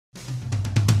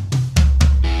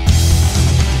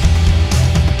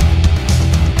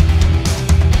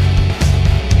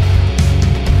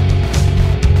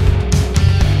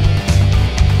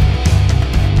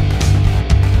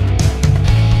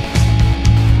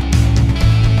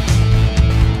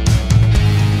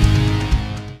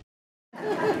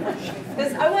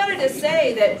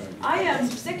I am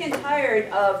sick and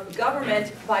tired of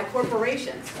government by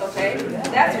corporations, okay?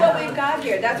 That's what we've got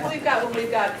here. That's what we've got when we've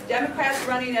got Democrats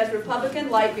running as Republican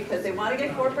light because they want to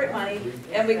get corporate money,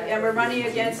 and we're running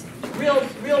against real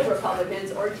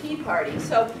Republicans or Tea Party.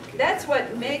 So that's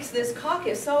what makes this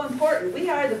caucus so important. We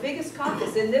are the biggest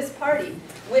caucus in this party.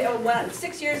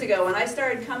 6 years ago, when I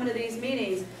started coming to these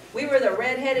meetings, we were the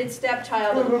red-headed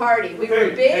stepchild of the party. We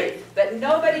were big, but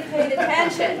nobody paid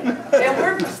attention. And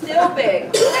we're still big.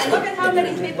 And look at how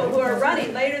many people who are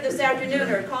running later this afternoon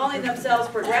are calling themselves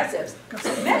progressives.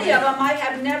 Many of them I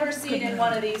have never seen in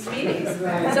one of these meetings.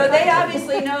 So they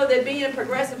obviously know that being a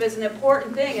progressive is an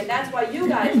important thing, and that's why you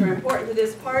guys are important to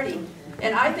this party.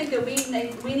 And I think that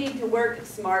we need to work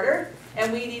smarter,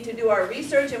 and we need to do our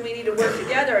research, and we need to work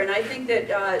together. And I think that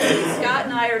Scott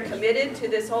and I are committed to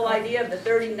this whole idea of the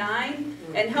 39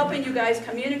 and helping you guys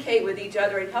communicate with each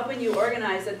other and helping you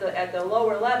organize at the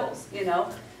lower levels, you know.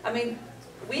 I mean,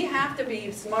 we have to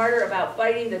be smarter about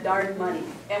fighting the dark money,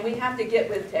 and we have to get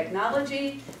with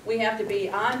technology. We have to be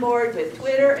on board with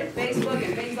Twitter and Facebook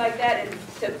and things like that,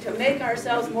 and to make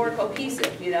ourselves more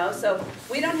cohesive, you know. So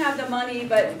we don't have the money,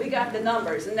 but we got the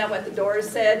numbers. Isn't that what the Doors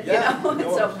said? Yeah, you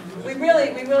know. So we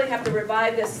really have to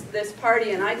revive this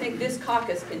party, and I think this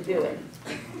caucus can do it.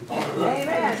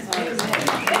 Amen.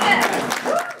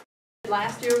 Amen.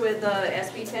 Last year with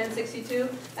SB 1062,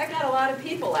 that got a lot of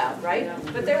people out, right?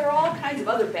 But there were all kinds of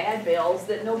other bad bills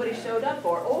that nobody showed up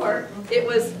for. Or it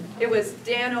was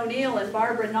Dan O'Neill and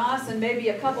Barbara Noss and maybe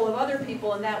a couple of other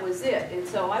people, and that was it. And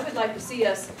so I would like to see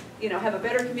us, you know, have a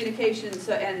better communication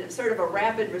and sort of a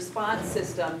rapid response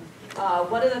system.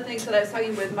 One of the things that I was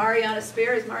talking with Mariana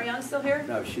Spear, is Mariana still here?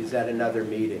 No, she's at another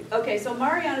meeting. Okay, so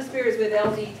Mariana Spear is with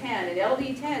LD10, and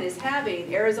LD10 is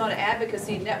having Arizona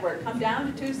Advocacy Network come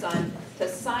down to Tucson to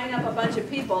sign up a bunch of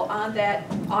people on that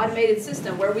automated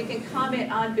system where we can comment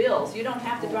on bills. You don't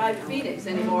have to drive to Phoenix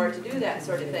anymore to do that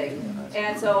sort of thing.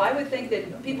 And so I would think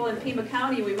that people in Pima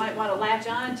County, we might want to latch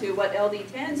on to what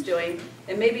LD10 is doing,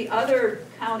 and maybe other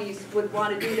counties would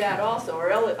want to do that also,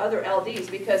 or other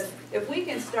LDs, because if we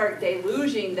can start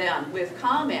deluging them with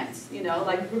comments, you know,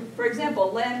 like, for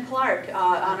example, Len Clark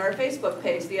on our Facebook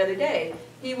page the other day,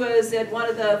 he was at one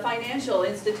of the financial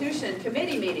institution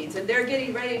committee meetings, and they're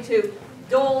getting ready to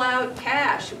dole out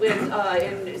cash with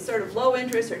in sort of low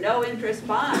interest or no interest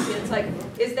bonds. And it's like,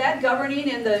 is that governing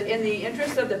in the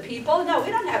interest of the people? No,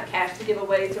 we don't have cash to give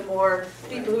away to more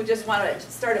people who just want to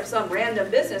start up some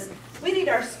random business. We need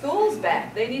our schools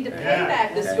back. They need to pay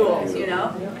back the schools, you know,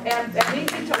 and we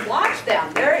need to watch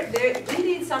them. We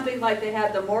need something like they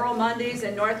had the Moral Mondays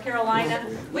in North Carolina.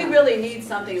 We really need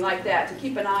something like that to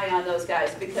keep an eye on those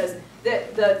guys, because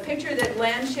the picture that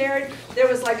Len shared, there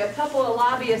was like a couple of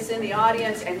lobbyists in the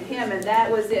audience and him, and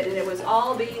that was it. And it was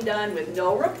all being done with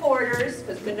no reporters,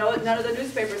 because none of the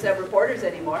newspapers have reporters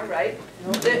anymore, right?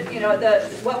 You know,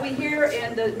 what we hear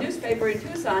in the newspaper in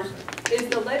Tucson is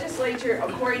the legislature,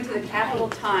 according to the Capital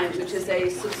Times, which is a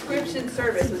subscription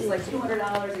service, it's like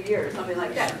 $200 a year or something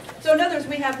like that. So in other words,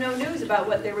 we have no news about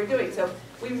what they were doing. So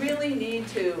we really need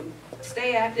to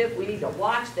stay active. We need to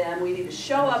watch them. We need to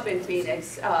show up in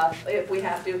Phoenix if we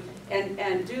have to,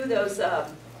 and do those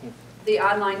the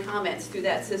online comments through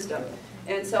that system.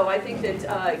 And so I think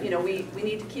that you know, we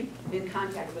need to keep in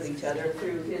contact with each other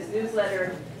through his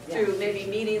newsletter, through maybe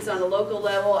meetings on the local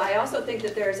level. I also think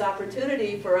that there's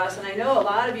opportunity for us, and I know a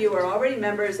lot of you are already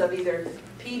members of either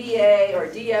PDA or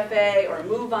DFA or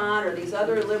Move On or these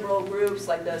other liberal groups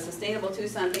like the Sustainable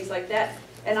Tucson, things like that.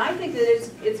 And I think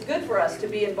that it's good for us to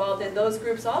be involved in those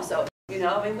groups also. You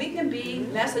know, I mean, we can be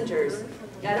messengers.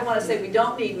 I don't want to say we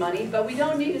don't need money, but we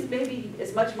don't need maybe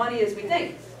as much money as we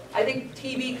think. I think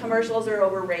TV commercials are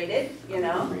overrated, you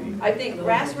know. I think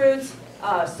grassroots,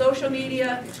 social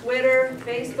media, Twitter,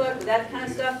 Facebook, that kind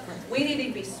of stuff, we need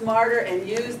to be smarter and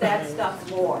use that stuff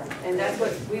more. And that's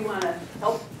what we want to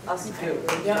help us do.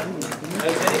 Yeah.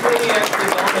 Has anybody actually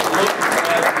gone and looked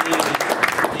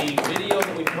at the video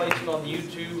that we placed on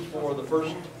YouTube for the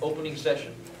first opening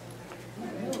session?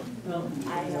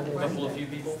 A few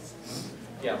people?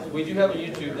 Yeah, we do have a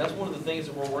YouTube. That's one of the things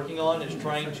that we're working on, is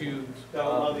trying to...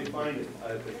 how they find it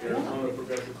at the Arizona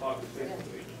Progressive Caucus Facebook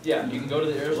page. Yeah, you can go to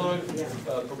the Arizona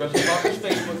Progressive Caucus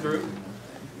Facebook group,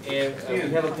 and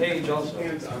we have a page also.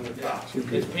 Pins on the top.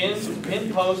 It's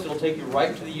pinned post. It'll take you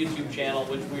right to the YouTube channel,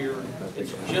 which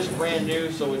it's just brand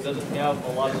new, so it doesn't have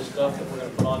a lot of the stuff that we're going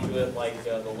to put onto it, like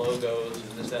the logos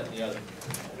and this, that, and the other.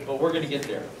 But we're going to get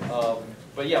there.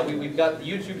 But yeah, we've got the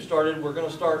YouTube started. We're going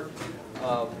to start.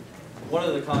 One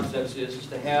of the concepts is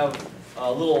to have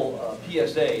little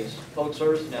PSAs, public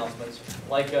service announcements,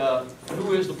 like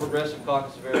who is the Progressive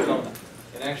Caucus of Arizona?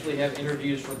 and actually have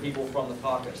interviews from people from the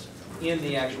caucus in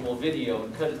the actual video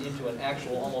and cut it into an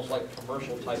actual, almost like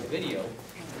commercial type video,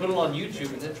 put it on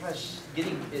YouTube, and then try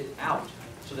getting it out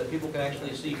so that people can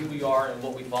actually see who we are and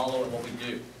what we follow and what we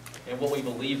do and what we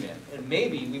believe in. And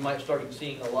maybe we might start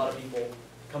seeing a lot of people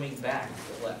coming back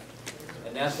to the left.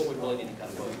 And that's what we really need to kind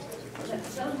of focus on.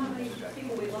 Tell them how many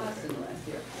people we lost in the last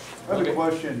year. I have a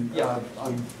question. Yeah.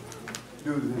 I'm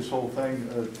new to this whole thing,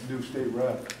 new state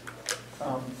rep.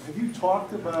 Have you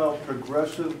talked about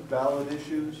progressive ballot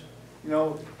issues? You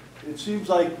know, it seems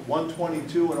like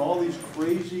 122 and all these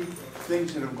crazy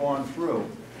things that have gone through.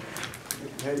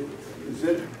 Is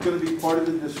it going to be part of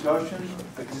the discussion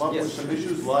to come up with some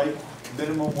issues like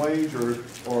minimum wage or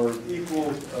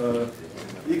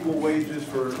equal wages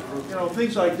for you know,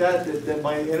 things like that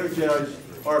might energize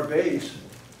our base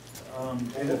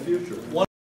in the future?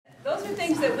 Those are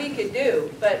things that we could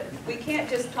do, but we can't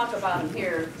just talk about them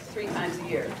here 3 times a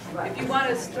year. If you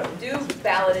want to do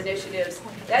ballot initiatives,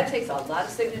 that takes a lot of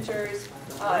signatures.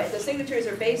 The signatures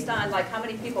are based on like how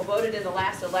many people voted in the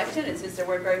last election, and since there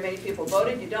weren't very many people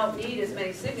voted, you don't need as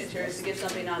many signatures to get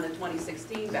something on the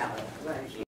 2016 ballot.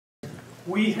 Right.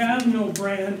 We have no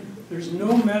brand, there's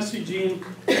no messaging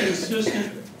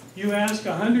consistent. You ask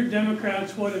 100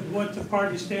 Democrats what the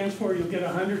party stands for, you'll get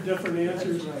 100 different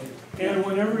answers. And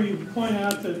whenever you point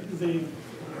out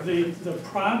the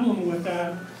problem with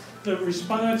that, the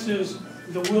response is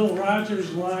the Will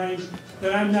Rogers line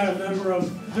that I'm not a member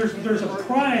of. There's a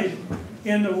pride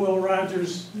in the Will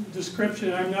Rogers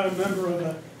description. I'm not a member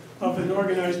of an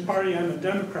organized party, I'm a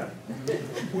Democrat.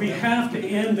 We have to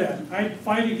end that. I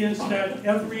fight against that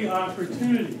every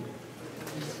opportunity.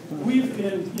 We've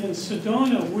in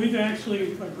Sedona, we've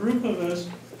actually, a group of us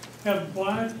have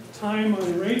bought time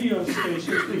on radio stations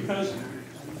because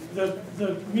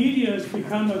the media has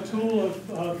become a tool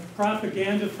of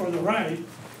propaganda for the right.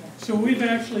 So we've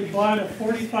actually bought a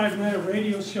 45-minute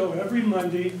radio show every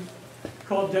Monday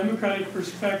called Democratic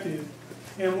Perspective,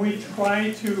 and we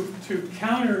try to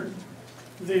counter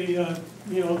the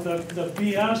the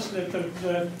BS that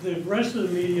the rest of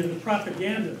the media, the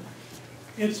propaganda.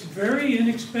 It's very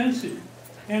inexpensive,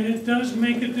 and it does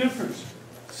make a difference.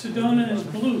 Sedona is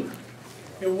blue.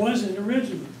 It wasn't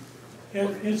originally.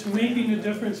 And it's making a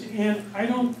difference, and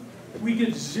we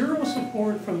get zero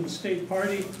support from the state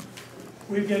party.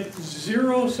 We get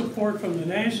zero support from the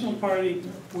national party.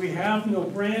 We have no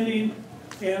branding,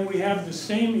 and we have the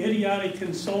same idiotic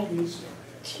consultants,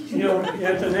 you know,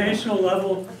 at the national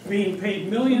level being paid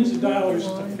millions of dollars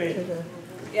to fake.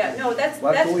 Yeah, no, that's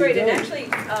great. And actually,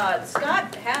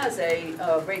 Scott has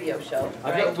a radio show,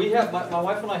 right? We have, my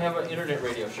wife and I have an internet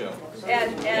radio show.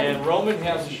 And Roman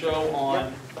has a show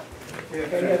on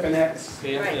KFNX.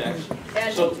 KFNX.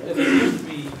 And So it used to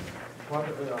be, you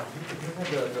had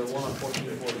the one on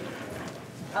 1440.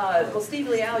 well, Steve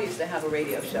Leal used to have a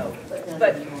radio show,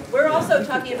 but we're also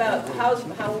talking about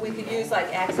how we could use like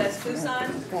Access Tucson.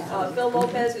 Phil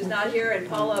Lopez, who's not here, and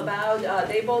Paula Abowd,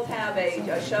 they both have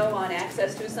a show on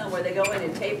Access Tucson where they go in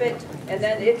and tape it, and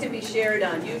then it can be shared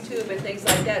on YouTube and things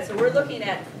like that. So we're looking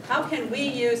at how can we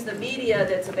use the media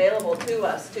that's available to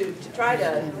us to try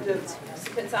to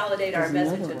consolidate our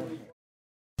message.